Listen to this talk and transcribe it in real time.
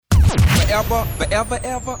Forever, forever,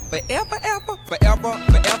 ever, forever, ever, forever,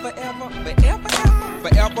 forever, ever, forever, ever,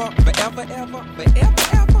 forever, forever, ever, forever,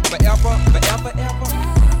 ever, forever, forever, ever,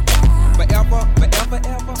 forever, forever,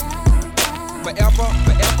 ever, forever,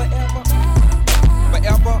 forever, ever,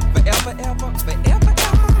 forever, forever, ever, forever,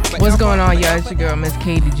 ever. What's going on, y'all? It's your girl, Miss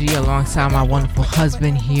KDG, alongside my wonderful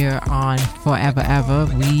husband here on Forever Ever.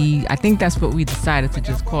 I think that's what we decided to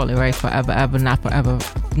just call it, right? Forever Ever, not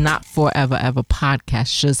Forever Ever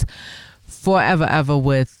podcast, just Forever Ever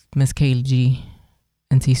with Miss KDG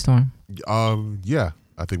and T Storm. Yeah,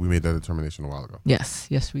 I think we made that determination a while ago. Yes,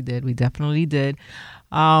 we did. We definitely did.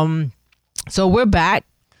 So we're back.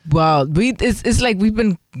 Well, it's like we've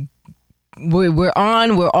been. We're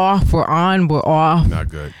on, we're off, we're on, we're off.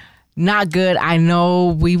 Not good. I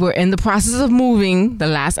know we were in the process of moving the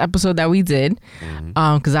last episode that we did.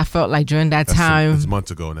 Because I felt like during that time. It's months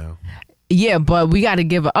ago now. Yeah, but we got to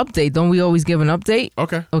give an update. Don't we always give an update?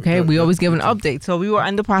 Okay. We always give an update. So we were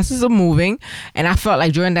in the process of moving. And I felt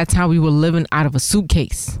like during that time we were living out of a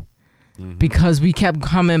suitcase. Because we kept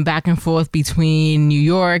coming back and forth between New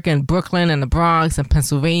York and Brooklyn and the Bronx and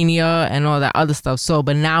Pennsylvania and all that other stuff. So,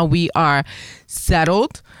 but now we are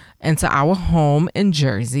settled into our home in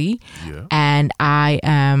Jersey. Yeah. And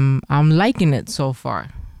I'm liking it so far.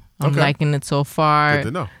 I'm liking it so far. Good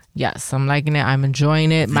to know. Yes, I'm liking it. I'm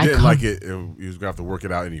enjoying it. If you didn't like it, you was going to have to work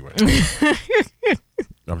it out anyway.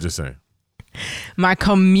 I'm just saying. My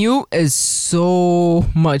commute is so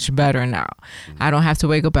much better now. I don't have to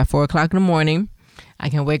wake up at 4 o'clock in the morning. I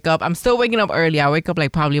can wake up. I'm still waking up early. I wake up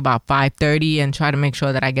like probably about 5:30 and try to make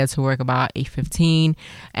sure that I get to work about 8:15.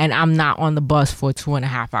 And I'm not on the bus for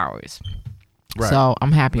 2.5 hours. Right. So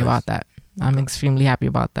I'm happy about that. I'm extremely happy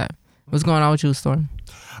about that. What's going on with you, Storm?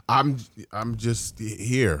 I'm just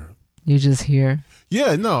here. You're just here?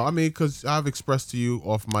 Yeah, no, I mean, because I've expressed to you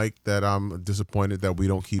off mic that I'm disappointed that we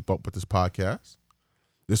don't keep up with this podcast.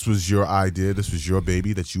 This was your idea. This was your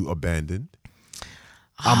baby that you abandoned.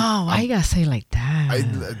 Why you gotta say like that?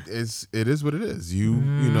 It is what it is. You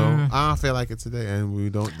know, I don't feel like it today, and we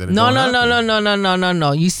don't. Then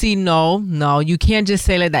No. You see, no, you can't just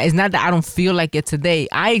say like that. It's not that I don't feel like it today.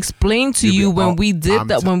 I explained to you when we did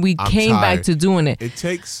that, when we came back to doing it. It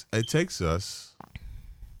takes us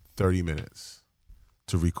 30 minutes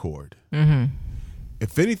to record.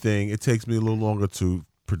 If anything, it takes me a little longer to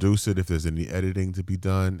produce it. If there's any editing to be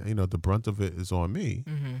done, the brunt of it is on me.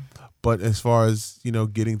 But as far as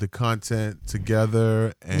getting the content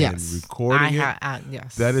together and recording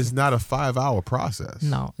that is not a 5-hour process.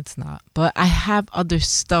 No, it's not. But I have other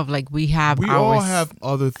stuff. Like we all have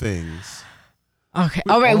other things. Okay.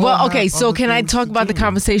 All right. Well, okay. So can I talk about the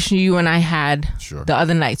conversation you and I had the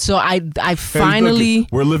other night? So I finally...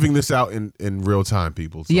 We're living this out in real time,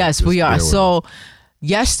 people. So yes, we are. So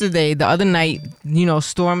yesterday, the other night,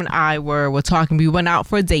 Storm and I were talking. We went out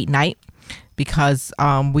for a date night because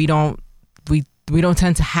we don't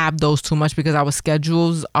tend to have those too much because our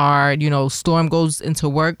schedules are, Storm goes into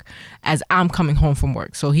work as I'm coming home from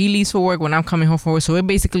work. So he leaves for work when I'm coming home from work. So we're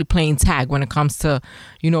basically playing tag when it comes to,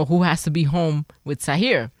 who has to be home with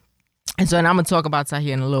Tahir. And so, and I'm going to talk about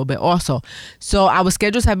Tahir in a little bit also. So our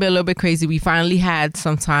schedules have been a little bit crazy. We finally had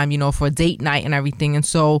some time, for a date night and everything. And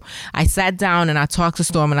so I sat down and I talked to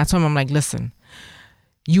Storm and I told him, I'm like, listen,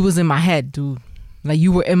 you was in my head, dude. Like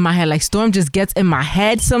you were in my head. Like Storm just gets in my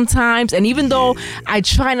head sometimes. And even though I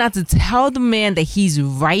try not to tell the man that he's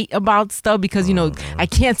right about stuff because, I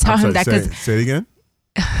can't tell him that. Say it again.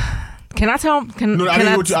 Can I tell him? No,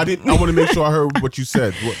 I want to make sure I heard what you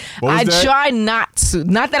said. What was that? Try not to.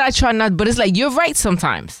 Not that I try not, but it's like you're right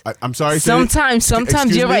sometimes. I'm sorry.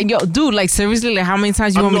 Sometimes you're right. Yo, dude, like seriously, like how many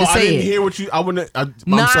times you want me to say it? I didn't hear what you. I'm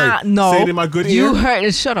sorry. No. Say it in my good ear. You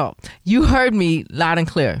heard. Shut up. You heard me loud and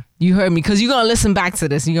clear. You heard me because you're gonna listen back to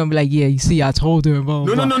this and you're gonna be like, yeah, you see, I told her. Blah,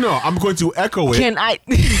 blah. No. I'm going to echo it. Can I?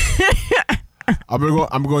 I'm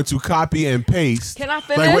going to copy and paste. Can I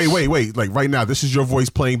finish? Like wait. Like right now, this is your voice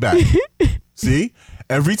playing back. See?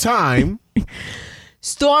 Every time.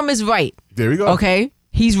 Storm is right. There we go. Okay?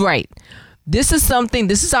 He's right. This is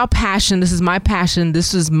our passion. This is my passion.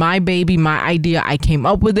 This is my baby, my idea. I came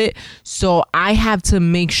up with it. So I have to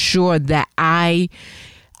make sure that I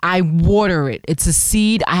water it. It's a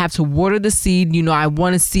seed. I have to water the seed. I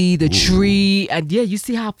want to see the tree. And you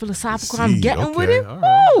see how philosophical I'm getting with it?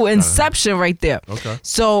 Right. Ooh, inception right there. Okay.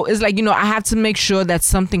 So it's like, I have to make sure that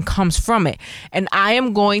something comes from it. And I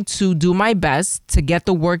am going to do my best to get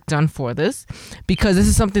the work done for this because this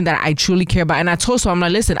is something that I truly care about. And I told her, I'm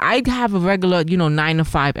like, listen, I have a regular, 9 to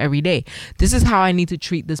 5 every day. This is how I need to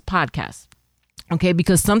treat this podcast. Okay,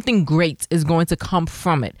 because something great is going to come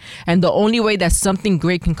from it. And the only way that something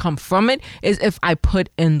great can come from it is if I put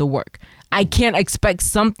in the work. I can't expect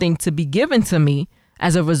something to be given to me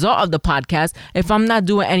as a result of the podcast if I'm not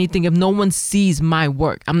doing anything, if no one sees my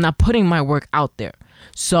work. I'm not putting my work out there.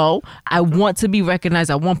 So I want to be recognized.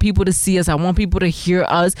 I want people to see us. I want people to hear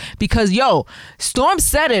us because, Storm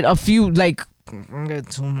said it a few, 2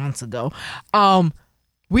 months ago.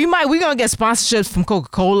 We're gonna get sponsorships from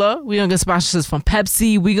Coca-Cola. We're gonna get sponsorships from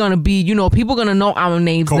Pepsi. We're gonna be, people gonna know our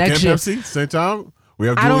names Coke next and year. Pepsi, same time. We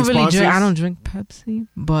have I don't dueling really sponsors? drink. I don't drink Pepsi,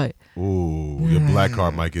 but Ooh, your black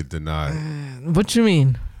card might get denied. what you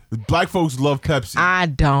mean? Black folks love Pepsi. I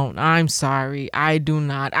don't. I'm sorry. I do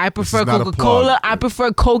not. I prefer is not a Coca-Cola. plug. I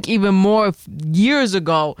prefer Coke even more years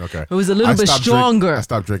ago. Okay, It was a little bit stronger. I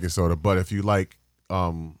stopped drinking soda, but if you like,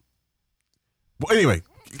 well, anyway,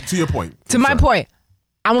 to your point. To my point,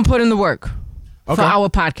 I'm going to put in the work for Okay. our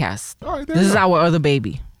podcast. All right, there This you is go. our other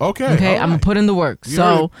baby. Okay, Okay, all I'm going right. to put in the work.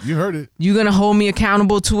 You heard it. You're going to hold me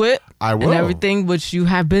accountable to it. I will. And everything which you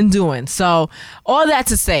have been doing. So all that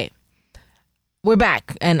to say, we're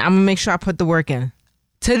back. And I'm going to make sure I put the work in.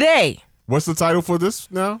 Today, What's the title for this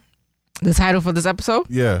now? the title for this episode,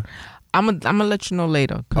 Yeah. I'm gonna let you know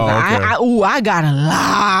later. 'Cause Oh, okay. I got a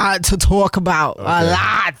lot to talk about. A Okay.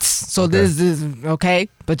 lot. So Okay. this is okay.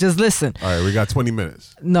 But just listen. All right, we got 20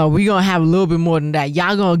 minutes. No, we're gonna have a little bit more than that.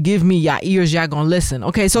 Y'all gonna give me your ears, y'all gonna listen.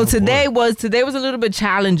 Okay, so today was a little bit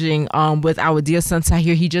challenging with our dear son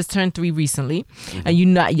Tahir. He just turned 3 recently.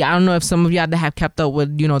 And I don't know if some of y'all that have kept up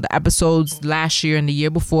with, the episodes last year and the year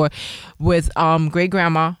before with great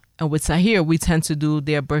grandma. And with Tahir, we tend to do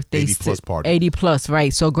their birthdays. 80 plus party. 80 plus,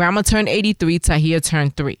 right. So grandma turned 83, Tahir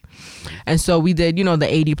turned 3. And so we did, the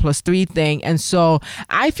 80 plus 3 thing. And so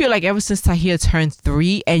I feel like ever since Tahir turned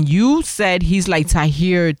 3, and you said he's like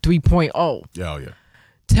Tahir 3.0. Yeah, oh, yeah.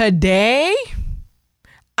 Today,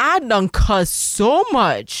 I done cussed so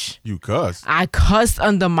much. You cuss. I cussed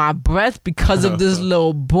under my breath because of this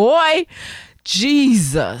little boy.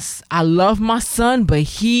 Jesus, I love my son, but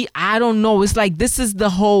I don't know. It's like this is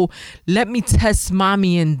the whole let me test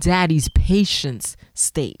mommy and daddy's patience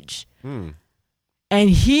stage. And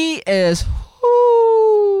he is,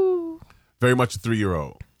 Very much a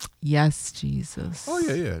 3-year-old. yes, Jesus. Oh,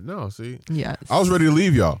 yeah. No, see. Yes. I was ready to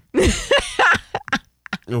leave y'all.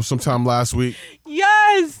 Sometime last week.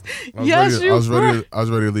 Yes. Yes, you I was were.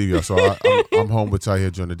 ready to leave y'all. So I'm home with Tahir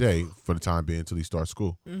during the day for the time being until he starts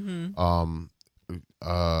school. Mm-hmm.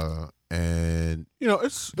 And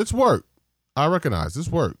it's work. I recognize it's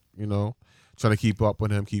work. Trying to keep up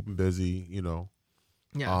with him, keep him busy.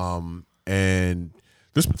 Yes. And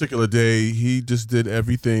this particular day, he just did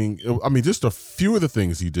everything. I mean, just a few of the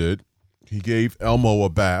things he did. He gave Elmo a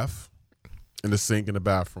bath in the sink in the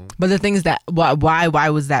bathroom. But the thing is that why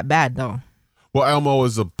was that bad though? Well, Elmo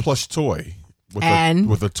is a plush toy with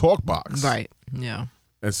a talk box. Right. Yeah.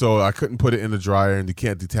 And so I couldn't put it in the dryer, and you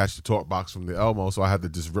can't detach the talk box from the Elmo, so I had to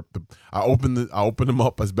just rip I opened them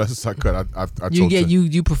up as best as I could.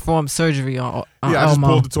 You performed surgery on I Elmo. just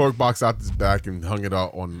pulled the talk box out his back and hung it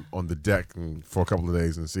out on the deck for a couple of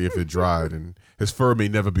days and see if it dried. And his fur may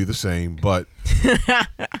never be the same, but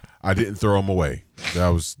I didn't throw him away. That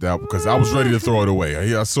was because I was ready to throw it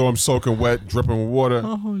away. I saw him soaking wet, dripping with water.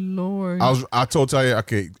 Oh Lord! I told Talia,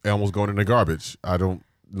 okay, Elmo's going in the garbage. I don't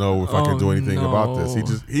know if I can do anything about this.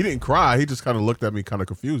 He didn't cry. He just kind of looked at me kind of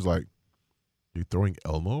confused, like, you throwing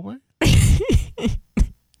Elmo away?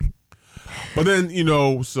 But then,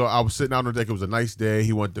 so I was sitting out on the deck. It was a nice day.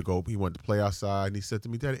 He wanted to play outside, and he said to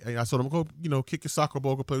me, Daddy, and I told him, go, kick your soccer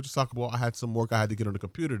ball, go play with your soccer ball. I had some work I had to get on the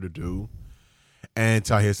computer to do. And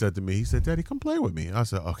Tahir said to me, he said, Daddy, come play with me. I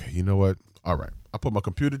said, okay, you know what? All right. I put my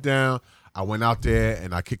computer down. I went out there,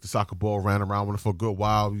 and I kicked the soccer ball, ran around with it for a good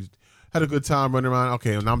while. Had a good time running around.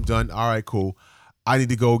 Okay, and I'm done. All right, cool. I need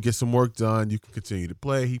to go get some work done. You can continue to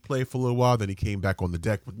play. He played for a little while. Then he came back on the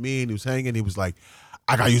deck with me, and he was hanging. He was like,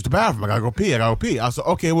 I got to use the bathroom. I got to go pee. I said,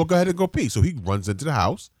 okay, well, go ahead and go pee. So he runs into the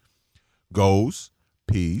house, goes,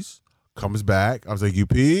 pees, comes back. I was like, you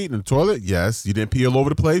peed in the toilet? Yes. You didn't pee all over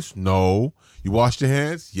the place? No. You washed your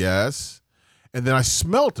hands? Yes. And then I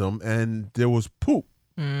smelled him, and there was poop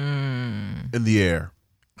in the air.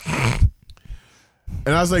 And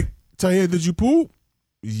I was like, Tahir, did you poop?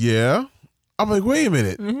 Yeah. I'm like, wait a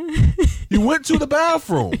minute. You went to the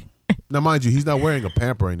bathroom. Now, mind you, he's not wearing a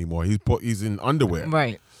pamper anymore. He's in underwear.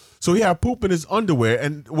 Right. So he had poop in his underwear.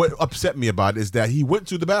 And what upset me about it is that he went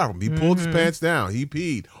to the bathroom. He pulled his pants down. He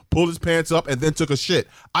peed, pulled his pants up, and then took a shit.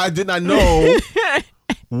 I did not know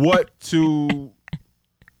what to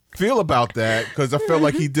feel about that because I felt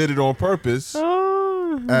like he did it on purpose,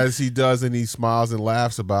 as he does, and he smiles and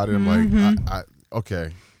laughs about it. I'm like,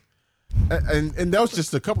 okay. And that was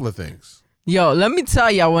just a couple of things. Yo, let me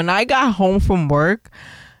tell y'all, when I got home from work,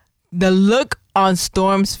 the look on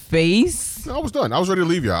Storm's face. I was done. I was ready to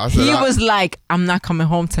leave y'all. I said, He was like, I'm not coming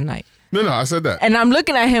home tonight. No, I said that. And I'm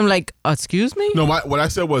looking at him like, excuse me? No, what I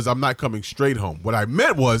said was I'm not coming straight home. What I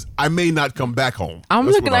meant was I may not come back home. I'm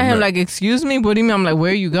That's looking what at I him meant. like, excuse me? What do you mean? I'm like,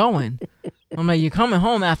 where are you going? I'm like, you're coming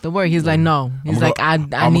home after work. He's like, no. He's I'm like,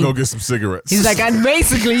 gonna I need. go get some cigarettes. He's like, I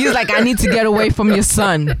need to get away from your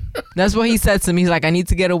son. That's what he said to me. He's like, I need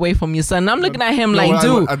to get away from your son. And I'm looking at him like,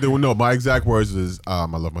 dude. No, my exact words is, I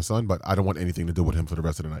love my son, but I don't want anything to do with him for the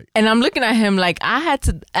rest of the night. And I'm looking at him like, I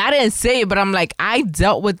didn't say it, but I'm like, I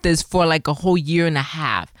dealt with this for like a whole year and a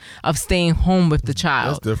half of staying home with the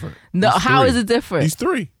child. That's different. No, how is it different? He's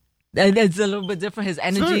 3. And it's a little bit different. His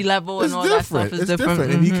energy level and all that stuff is different.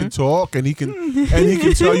 And he can talk, and he can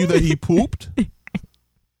tell you that he pooped.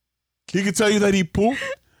 He can tell you that he pooped,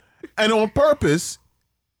 and on purpose,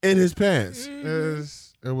 in his pants.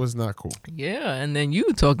 It was not cool. Yeah, and then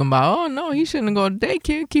you talking about, oh no, he shouldn't go to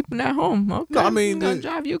daycare, keeping at home. Okay, No, I mean, gonna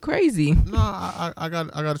drive you crazy. No, I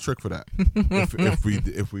got a trick for that.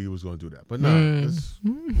 if we was gonna do that, but no,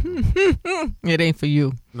 It ain't for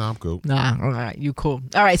you. no, I'm cool. Nah, all right, you cool.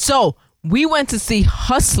 All right, so we went to see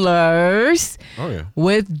Hustlers Oh yeah.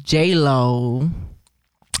 with J-Lo.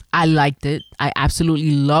 I liked it. I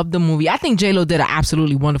absolutely loved the movie. I think J-Lo did an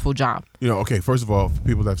absolutely wonderful job. You know, okay. First of all, for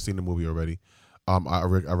people that have seen the movie already, I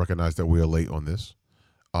recognize that we are late on this.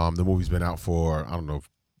 The movie's been out for I don't know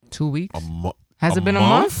 2 weeks. a month. Has it been a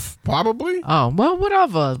month? Probably. Oh well,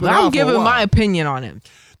 whatever. But out I'm for a giving while. my opinion on it.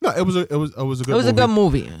 No, it was a good. It was a good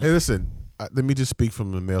movie. Hey, listen. Let me just speak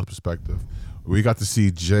from the male perspective. We got to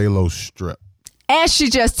see J-Lo strip. And she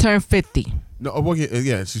just turned 50. No, well,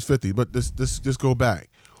 yeah, she's 50. But just go back.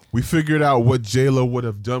 We figured out what J-Lo would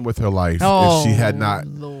have done with her life if she had not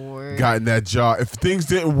Lord. gotten that job. If things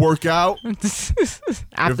didn't work out.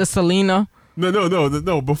 After Selena.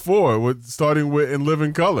 No. Before, starting with In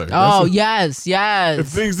Living Color. Oh, yes.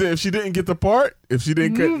 If she didn't get the part, if she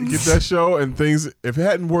didn't get that show, and if it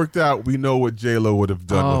hadn't worked out, we know what J-Lo would have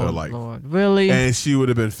done with her life. Lord. Really? And she would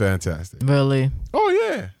have been fantastic. Really? Oh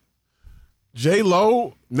yeah,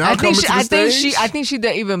 J-Lo now coming to the stage. I think she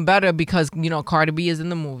did even better because Cardi B is in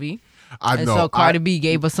the movie. I know. So Cardi B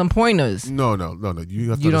gave us some pointers. No. You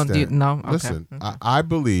have to understand. No. Okay. Listen, I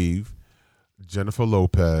believe Jennifer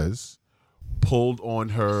Lopez pulled on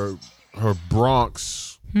her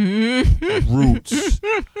Bronx roots,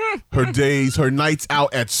 her nights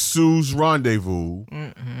out at Sue's Rendezvous,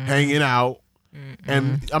 hanging out.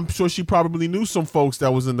 And I'm sure she probably knew some folks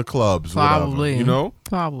that was in the clubs. Probably. Whatever,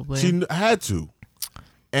 Probably. She had to.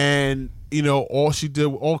 And,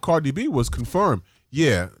 all Cardi B was confirm.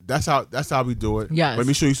 Yeah, that's how we do it. Yes. Let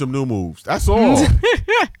me show you some new moves. That's all.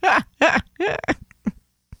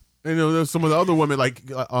 There's some of the other women like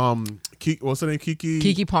what's her name?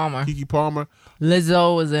 Keke Palmer. Keke Palmer.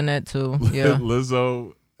 Lizzo was in it too. Yeah.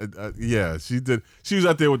 Lizzo. Yeah, she did. She was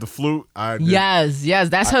out there with the flute. Yes,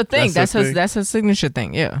 that's her thing. That's her signature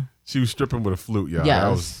thing. Yeah. She was stripping with a flute. Yeah,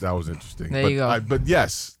 yes. that was interesting. There you go. But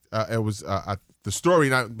yes, it was the story.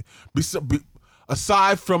 Now,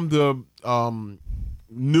 aside from the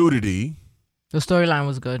nudity, the storyline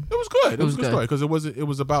was good. it was good. It was a good good. story because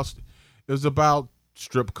it was about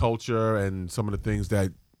strip culture and some of the things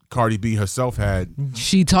that Cardi B herself had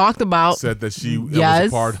She talked about. said that she was Yes.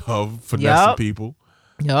 a part of finessing people.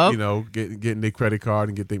 Yup. Getting their credit card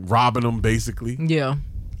and robbing them basically. Yeah.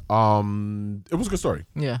 It was a good story.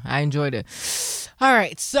 Yeah, I enjoyed it. All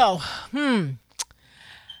right, so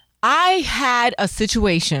I had a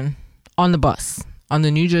situation on the bus, on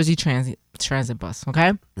the New Jersey Transit bus.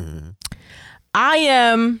 Okay, I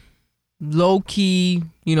am low key,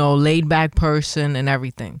 laid back person and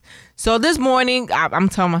everything. So this morning, I'm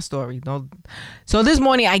telling my story. So this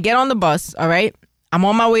morning, I get on the bus. All right. I'm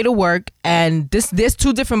on my way to work, and there's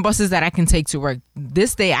 2 different buses that I can take to work.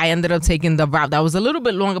 This day, I ended up taking the route that was a little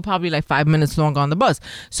bit longer, probably like 5 minutes longer on the bus.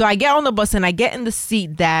 So I get on the bus, and I get in the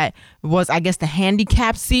seat that was, I guess, the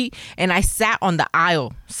handicap seat, and I sat on the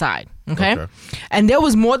aisle side. Okay? And there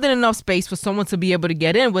was more than enough space for someone to be able to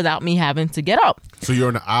get in without me having to get up. So you're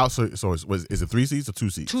on the aisle. So is it 3 seats or 2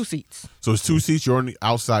 seats? 2 seats. So it's 2 seats. You're on the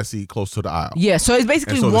outside seat, close to the aisle. Yeah. So it's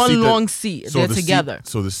basically And so the one seat that- long seat. They're together.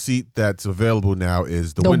 So the seat that's available now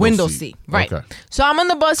is the window seat. Right. Okay. So I'm on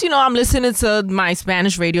the bus, I'm listening to my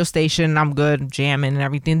Spanish radio station. I'm good, jamming and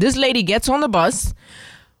everything. This lady gets on the bus,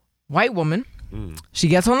 white woman. She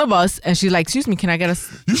gets on the bus and she's like, excuse me, can I get a...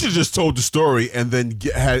 You should have just told the story and then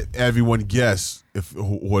had everyone guess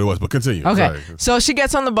what it was. But continue. Okay. Sorry. So she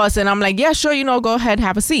gets on the bus and I'm like, yeah, sure, go ahead,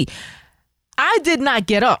 have a seat. I did not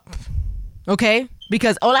get up. Okay.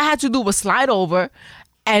 Because all I had to do was slide over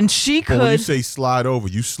And she But when you could. say slide over,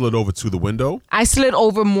 you slid over to the window? I slid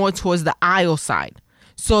over more towards the aisle side.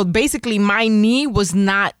 So basically, my knee was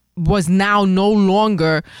now no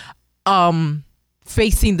longer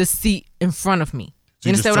facing the seat in front of me. So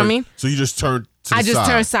You understand what I mean? So you just turned to the I just side.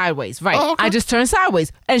 turned sideways, right? Oh, okay. I just turned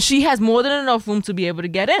sideways, and she has more than enough room to be able to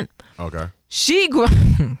get in. Okay. She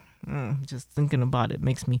just thinking about it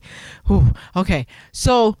makes me okay.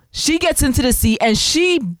 So she gets into the seat and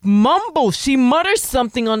she mutters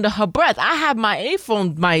something under her breath. I have my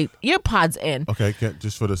earpods in. Okay,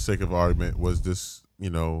 just for the sake of argument, was this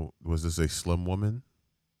a slim woman?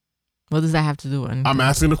 What does that have to do with anything? I'm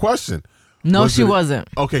asking the question. No, she wasn't.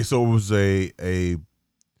 Okay, so it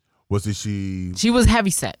was she? She was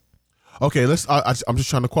heavy set. Okay, I'm just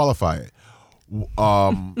trying to qualify it.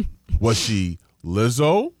 Was she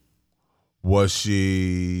Lizzo? Was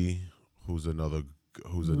she who's another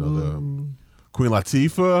Queen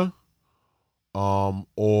Latifah?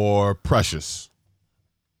 Or Precious?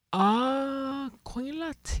 Queen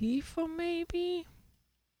Latifah maybe.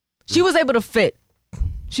 She was able to fit.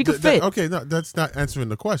 She could fit. Okay, no, that's not answering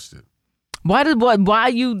the question. Why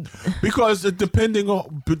you? Because depending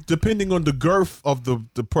on the girth of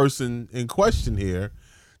the person in question here,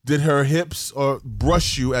 did her hips or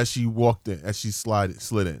brush you as she walked in, as she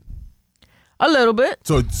slid in? A little bit.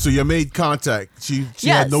 So you made contact. She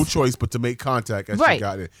Yes. had no choice but to make contact as Right. she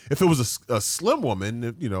got in. If it was a slim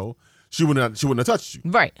woman, she wouldn't have touched you.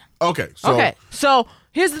 Right. Okay. So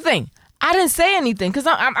here's the thing. I didn't say anything because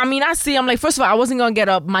I'm like, first of all, I wasn't gonna get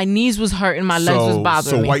up. My knees was hurting. My legs was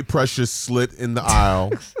bothering me. So White Precious slid in the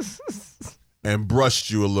aisle and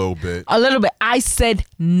brushed you a little bit. A little bit. I said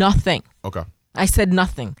nothing. Okay. I said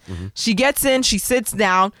nothing. Mm-hmm. She gets in. She sits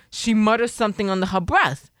down. She mutters something under her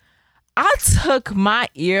breath. I took my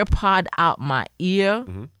ear pod out my ear.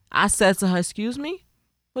 Mm-hmm. I said to her, "Excuse me,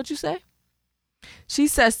 what'd you say?" She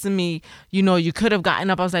says to me, "You could have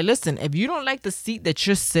gotten up." I was like, "Listen, if you don't like the seat that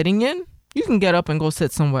you're sitting in, you can get up and go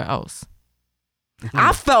sit somewhere else."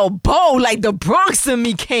 I felt bold, like the Bronx in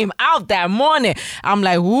me came out that morning. I'm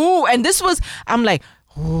like, ooh. And I'm like,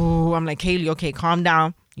 Kaylee, okay, calm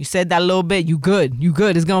down. You said that a little bit. You good.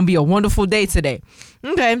 It's going to be a wonderful day today.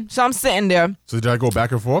 Okay, so I'm sitting there. So did I go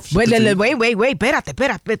back and forth? Wait, espérate.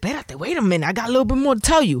 Wait a minute. I got a little bit more to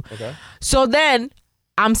tell you. Okay. So then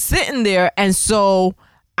I'm sitting there, and so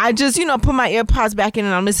I just, put my AirPods back in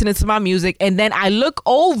and I'm listening to my music. And then I look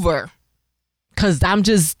over because I'm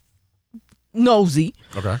just nosy.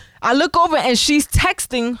 Okay. I look over and she's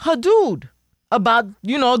texting her dude about,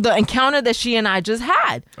 the encounter that she and I just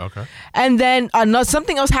had. Okay. And then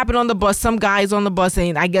something else happened on the bus. Some guy's on the bus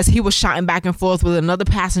and I guess he was shouting back and forth with another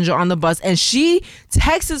passenger on the bus. And she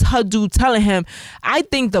texts her dude telling him, "I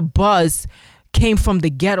think the bus came from the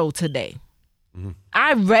ghetto today." Mm-hmm.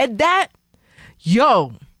 I read that.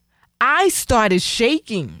 Yo, I started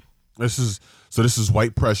shaking. This is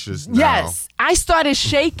White Precious now. Yes, I started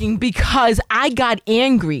shaking because I got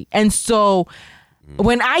angry. And so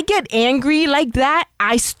when I get angry like that,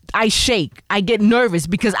 I shake. I get nervous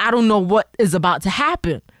because I don't know what is about to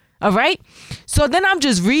happen. All right. So then I'm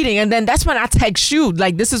just reading. And then that's when I text you.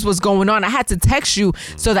 Like, this is what's going on. I had to text you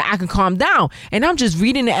so that I can calm down. And I'm just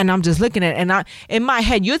reading it and I'm just looking at it. And in my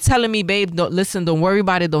head, you're telling me, babe, don't worry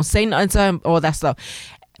about it. Don't say nothing to him, all that stuff.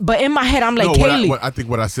 But in my head, I'm like, no, Kaylee. I think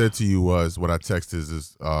what I said to you was, what I texted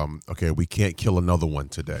is okay, we can't kill another one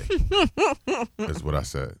today. That's what I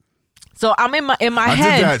said. So I'm in my I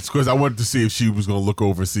head. did that because I wanted to see if she was going to look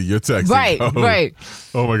over and see your text. Right.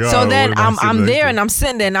 Oh my God. So then I'm there to? and I'm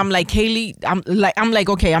sitting there and I'm like, Kaylee, I'm like,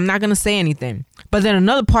 okay, I'm not gonna say anything. But then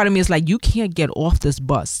another part of me is like, you can't get off this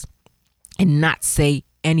bus and not say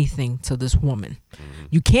anything to this woman.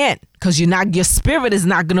 You can't, because your spirit is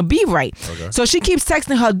not gonna be right. Okay. So she keeps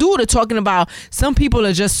texting her dude talking about some people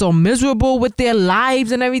are just so miserable with their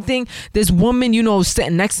lives and everything. This woman,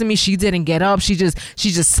 sitting next to me, she didn't get up. She just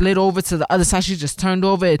slid over to the other side. She just turned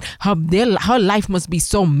over. Her life must be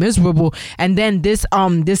so miserable. And then this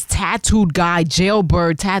tattooed guy,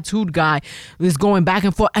 jailbird tattooed guy, is going back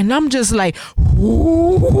and forth. And I'm just like,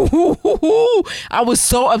 ooh. I was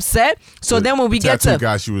so upset. So then when we get to the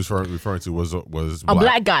guy she was referring to was a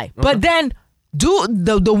black guy. Okay. But then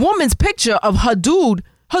the woman's picture of her dude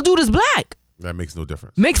is black. That makes no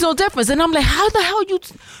difference. And I'm like, how the hell you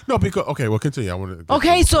No, because okay, well, continue. I want to.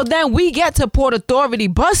 Okay, so then we get to Port Authority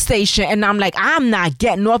bus station and I'm like, I'm not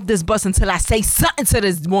getting off this bus until I say something to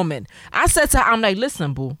this woman. I said to her, I'm like,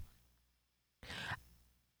 listen, boo,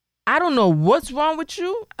 I don't know what's wrong with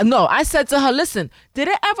you. No, I said to her, listen, did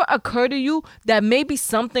it ever occur to you that maybe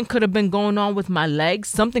something could have been going on with my legs?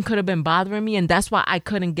 Something could have been bothering me and that's why I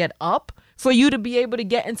couldn't get up for you to be able to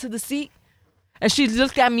get into the seat? And she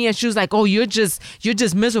looked at me and she was like, oh, you're just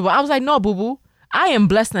miserable. I was like, no, boo-boo. I am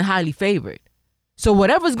blessed and highly favored. So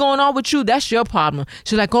whatever's going on with you, that's your problem.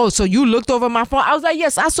 She's like, oh, so you looked over my phone? I was like,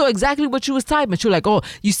 yes, I saw exactly what you was typing. She was like, oh,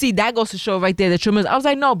 you see, that goes to show right there that you're miserable. I was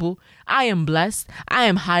like, no, boo. I am blessed. I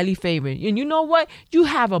am highly favored. And you know what? You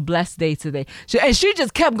have a blessed day today. And she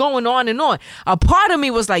just kept going on and on. A part of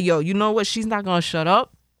me was like, yo, you know what? She's not going to shut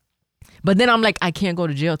up. But then I'm like, I can't go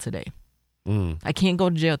to jail today. I can't go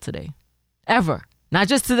to jail today. Ever. Not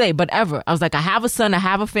just today, but ever. I was like, I have a son, I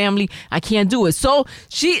have a family, I can't do it. So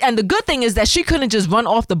and the good thing is that she couldn't just run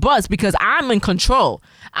off the bus because I'm in control.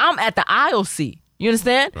 I'm at the aisle seat. You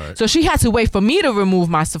understand? Right. So she had to wait for me to remove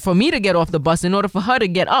myself, for me to get off the bus in order for her to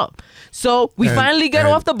get up. So we finally get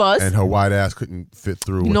off the bus. And her white ass couldn't fit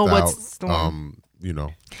through without,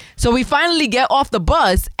 So we finally get off the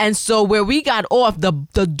bus. And so where we got off, the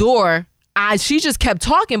door, she just kept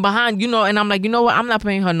talking behind, and I'm like, you know what? I'm not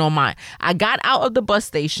paying her no mind. I got out of the bus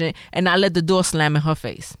station and I let the door slam in her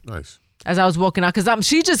face. Nice. As I was walking out, because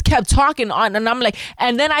she just kept talking on, and I'm like,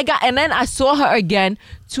 and then I saw her again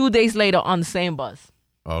 2 days later on the same bus.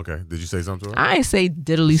 Oh, okay. Did you say something to her? I ain't say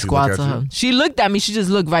diddly squat to her. You? She looked at me. She just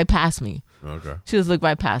looked right past me. Okay. She just looked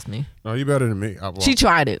right past me. No, you better than me. She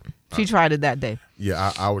tried it. She tried it that day.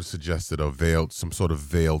 Yeah, I would suggest that some sort of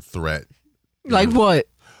veiled threat. Like what?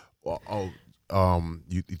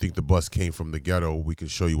 You think the bus came from the ghetto? We can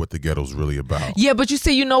show you what the ghetto's really about. Yeah, but you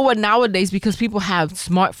see, you know what? Nowadays, because people have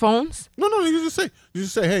smartphones. No, you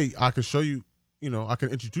just say, hey, I can show you. I can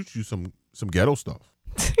introduce you some ghetto stuff.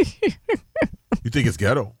 You think it's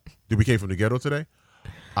ghetto? Did we came from the ghetto today?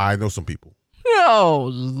 I know some people. Oh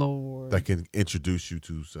Lord. That can introduce you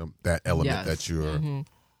to that element that you're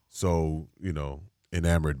so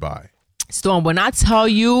enamored by. Storm, when I tell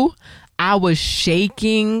you, I was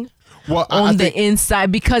shaking. Well, on the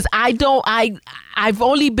inside, because I've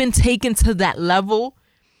only been taken to that level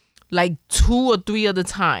like 2 or 3 other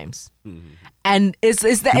times, and it's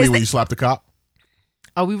that. You mean when you slapped the cop?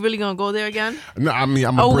 Are we really gonna go there again? No, I mean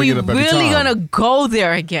I'm gonna bring it up every time. Are we really gonna go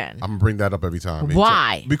there again? I'm gonna bring that up every time.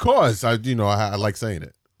 Why? Because I like saying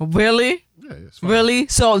it. Really? Yeah, it's fine. Really?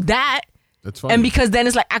 So that's fine. And because then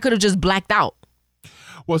it's like I could have just blacked out.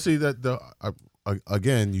 Well, see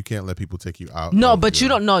again, you can't let people take you out. No, but you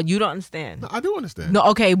don't know. You don't understand. No, I do understand. No,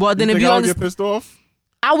 okay. Well, then if you get pissed off,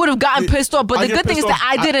 I would have gotten pissed off. But the good thing is that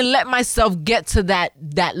I didn't let myself get to that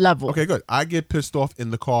level. Okay, good. I get pissed off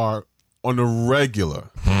in the car on the regular,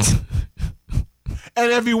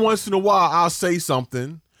 and every once in a while I'll say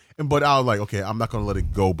something, but I'll like, okay, I'm not gonna let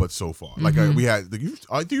it go. But so far, like we had,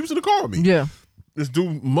 you was in the car with me. Yeah. This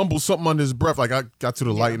dude mumbled something under his breath. Like I got to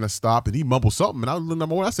the light and I stopped, and he mumbled something, and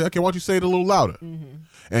I said, "Okay, why don't you say it a little louder?"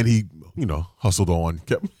 And he, hustled on,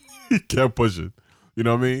 kept pushing. You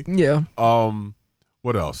know what I mean? Yeah.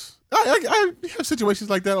 What else? I have situations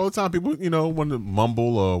like that all the time. People, want to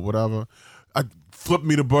mumble or whatever. I flip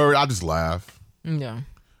me the bird. I just laugh. Yeah.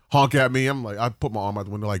 Honk at me. I'm like, I put my arm out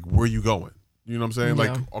the window. Like, where you going? You know what I'm saying?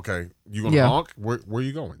 Yeah. Like, okay, you gonna honk? Where are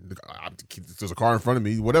you going? There's a car in front of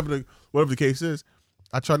me. Whatever the case is,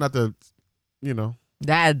 I try not to,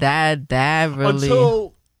 That really.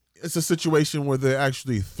 Until it's a situation where they're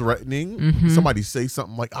actually threatening. Somebody say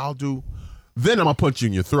something like, "I'll do," then I'm gonna punch you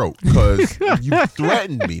in your throat because you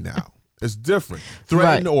threatened me. Now it's different.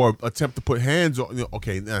 Threaten or attempt to put hands on.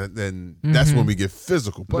 Okay, then that's when we get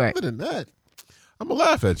physical. But other than that, I'm gonna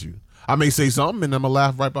laugh at you. I may say something and I'm gonna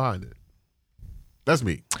laugh right behind it. That's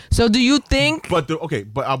me. So do you think? But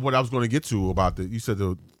what I was going to get to about you said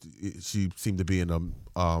she seemed to be in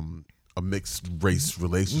a mixed race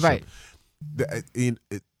relationship. Right.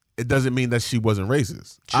 It doesn't mean that she wasn't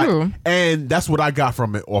racist. True. And that's what I got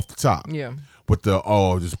from it off the top. Yeah. With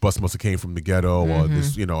this bus must have came from the ghetto or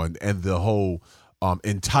this, and the whole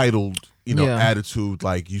entitled, attitude,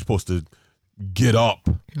 like you're supposed to get up.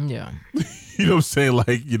 Yeah. You know what I'm saying?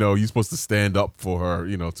 Like, you're supposed to stand up for her,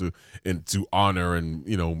 to honor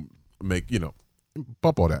and, make,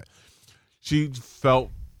 bump all that. She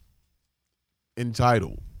felt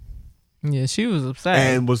entitled. Yeah, she was upset.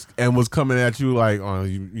 And was coming at you like, oh,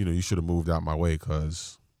 you should have moved out my way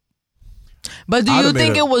because. But do you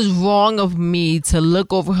think it was wrong of me to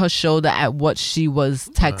look over her shoulder at what she was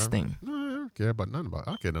texting? No, I don't care about nothing about.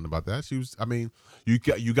 I don't care nothing about that. She was. I mean, you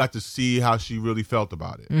got to see how she really felt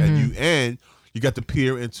about it, and you got to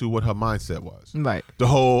peer into what her mindset was. Right. The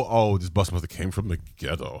whole this bus must have came from the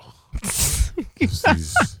ghetto.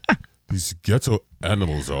 these ghetto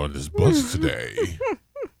animals are on this bus today.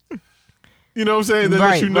 You know what I'm saying? Then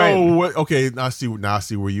let you know what. Okay, now I see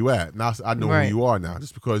where you at. Now I know where you are now.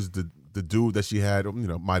 Just because the dude that she had,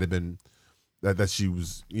 might have been that she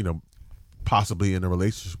was, possibly in a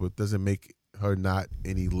relationship with, doesn't make her not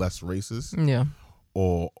any less racist Yeah.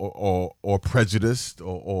 or prejudiced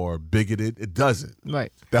or bigoted. It doesn't.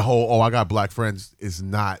 Right. That whole I got black friends is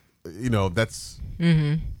not. That's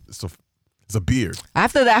it's a beard.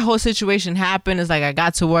 After that whole situation happened, it's like I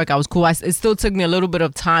got to work. I was cool. It still took me a little bit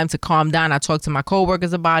of time to calm down. I talked to my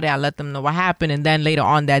coworkers about it. I let them know what happened. And then later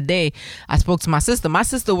on that day, I spoke to my sister. My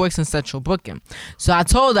sister works in central booking. So I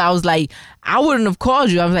told her, I was like, I wouldn't have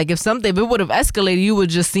called you. I was like, if it would have escalated, you would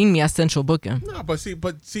have just seen me at central booking. No, but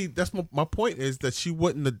see, that's my point is that she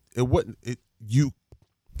wouldn't have, it wouldn't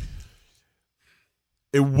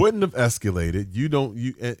have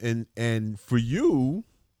escalated. And for you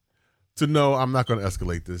to know, I'm not going to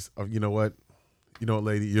escalate this. You know what,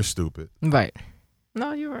 lady, you're stupid. Right.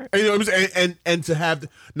 No, you're right. And, you know what I'm saying? And to have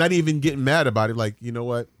not even getting mad about it, like, you know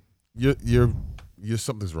what, you're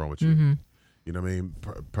something's wrong with you. Mm-hmm. You know what I mean?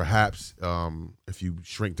 Perhaps if you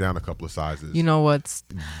shrink down a couple of sizes, You know what's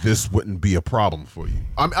this wouldn't be a problem for you.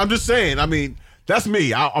 I'm just saying. I mean, that's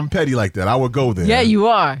me. I'm petty like that. I would go there. Yeah, you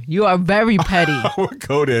are. You are very petty. I would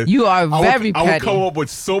go there. You are very petty. I would come up with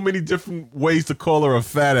so many different ways to call her a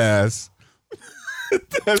fat ass.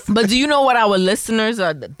 But do you know what our listeners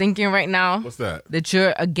are thinking right now? What's that? That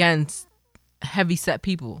you're against heavy set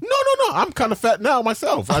people. No. I'm kind of fat now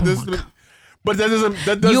myself. But that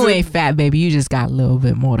doesn't. You ain't fat, baby. You just got a little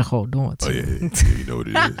bit more to hold on to. Oh yeah, you know what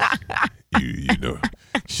it is. you know,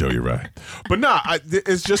 show you right. But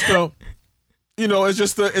it's just I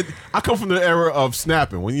come from the era of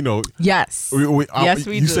snapping when Yes. we Yes,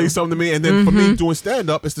 we you do. say something to me, and then for me doing stand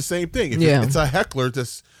up, it's the same thing. If Yeah. it's a heckler,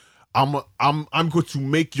 that's I'm going to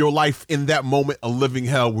make your life in that moment a living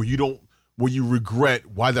hell where you regret,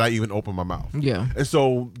 why did I even open my mouth? Yeah. And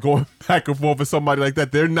so going back and forth with somebody like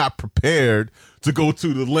that, they're not prepared to go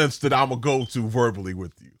to the lengths that I'm gonna go to verbally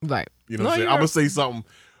with you. Right. You know what I'm saying? I'm gonna say something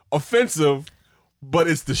offensive, but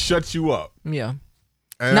it's to shut you up. Yeah.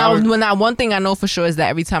 And Now, one thing I know for sure is that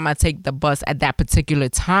every time I take the bus at that particular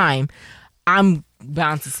time, I'm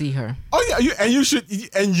bound to see her. Oh yeah, you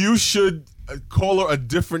should call her a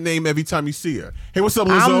different name every time you see her. Hey, what's up,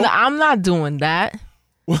 Lizzo? I'm not doing that.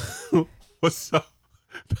 What's up?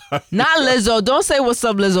 Not Lizzo. Don't say what's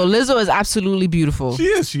up, Lizzo. Lizzo is absolutely beautiful. She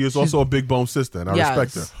is. She is also a big bone sister, and I Yes.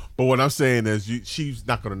 respect her. But what I'm saying is, she's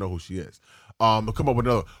not gonna know who she is. Come up with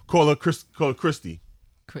another. Call her Christie,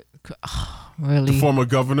 Really? the former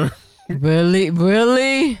governor.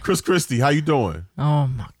 Really? Chris Christie, how you doing? Oh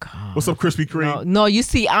my God. What's up, Krispy Kreme? No, you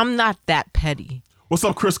see, I'm not that petty. What's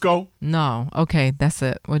up, Crisco? No. Okay, that's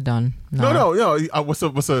it. We're done. No. What's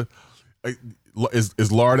up?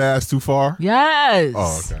 Is lard ass too far? Yes.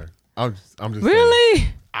 Oh, okay. I'm just Really?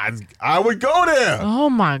 saying. I would go there. Oh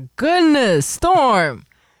my goodness, Storm.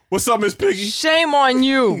 What's up, Miss Piggy? Shame on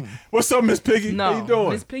you. What's up, Miss Piggy? No, How you doing?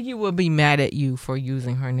 Miss Piggy will be mad at you for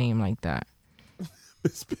using her name like that.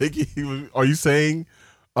 Miss Piggy, are you saying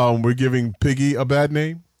we're giving Piggy a bad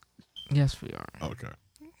name? Yes, we are. Okay.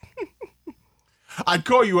 I'd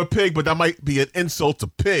call you a pig, but that might be an insult to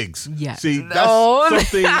pigs. Yeah. See, No. that's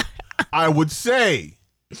something I would say.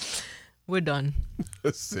 We're done.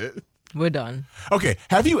 That's it. We're done. Okay.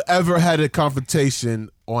 Have you ever had a confrontation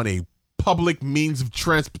on a public means of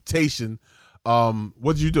transportation?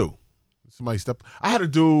 What did you do? Somebody step. I had to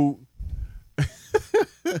do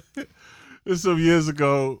this some years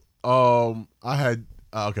ago. I had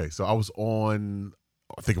okay. So I was on.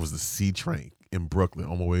 I think it was the C train in Brooklyn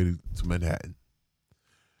on my way to Manhattan.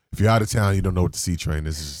 If you're out of town, you don't know what the C train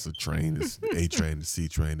is. It's just a train. It's the A train, the C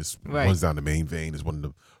train. It runs down the main vein. It's one of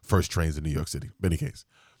the first trains in New York City. In any case,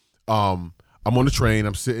 I'm on the train.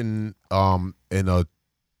 I'm sitting in a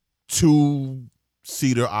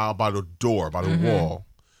 2-seater aisle by the door, by the wall.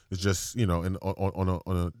 It's just, on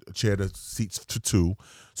a chair that seats to 2.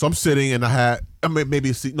 So I'm sitting and I had maybe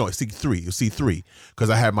it's seat 3. It's seat 3 because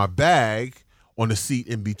I had my bag on the seat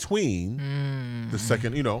in between the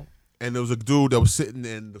second, and there was a dude that was sitting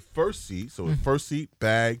in the first seat. So the first seat,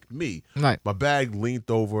 bag, me. Right. My bag leaned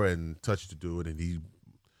over and touched the dude, and he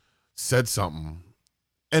said something.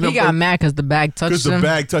 And He got mad because the bag touched because him. the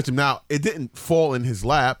bag touched him. Now, it didn't fall in his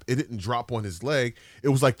lap. It didn't drop on his leg. It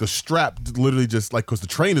was like the strap literally just like, because the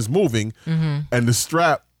train is moving, and the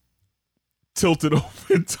strap tilted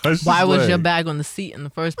over and touched Why his was leg. your bag on the seat in the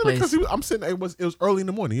first place? Because I'm sitting. It was early in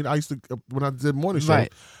the morning. I used to when I did morning shows.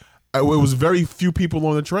 Right. It was very few people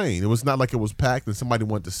on the train. It was not like it was packed and somebody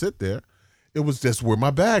wanted to sit there. It was just where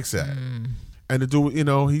my bag sat. And the dude,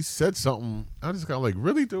 he said something. I just kind of like,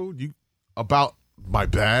 really, dude? You about my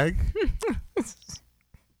bag?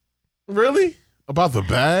 Really? About the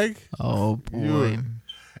bag? Oh boy.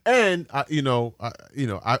 And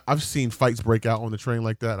I've seen fights break out on the train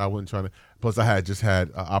like that. I wasn't trying to. Plus, I had just had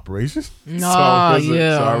an operation. No, So I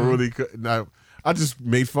yeah. really couldn't. I just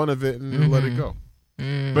made fun of it and let it go. But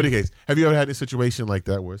in any case, have you ever had a situation like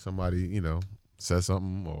that where somebody, said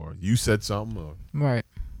something or you said something? Or Right.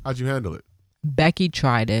 how'd you handle it? Becky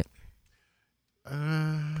tried it.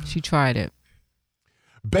 She tried it.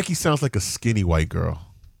 Becky sounds like a skinny white girl.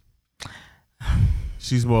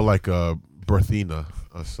 She's more like a Berthina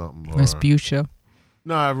or something. Or, Respucia.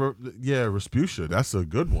 Nah, Respucia. That's a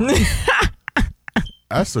good one.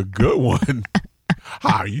 That's a good one.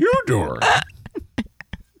 How you doing?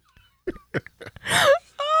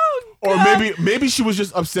 Or maybe she was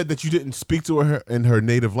just upset that you didn't speak to her in her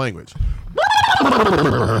native language.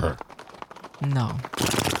 No.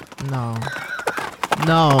 No.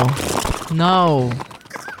 No. No.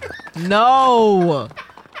 No.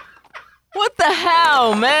 What the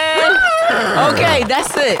hell, man? Okay,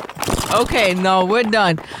 that's it. Okay, no, we're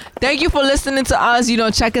done. Thank you for listening to us.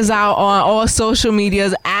 Check us out on all social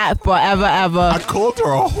medias at Forever Ever. I called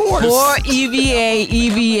her a horse. For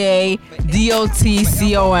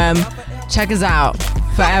EVAEVADOTCOM. Check us out.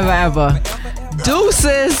 Forever Ever.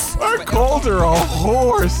 Deuces. I called her a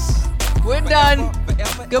horse. We're done.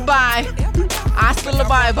 Goodbye. Hasta la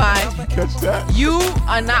bye-bye. Catch that? You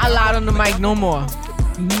are not allowed on the mic no more.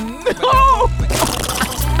 No.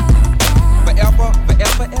 Forever,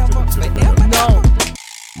 forever, ever, forever. No.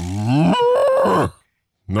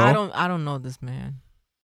 No. I don't know this man.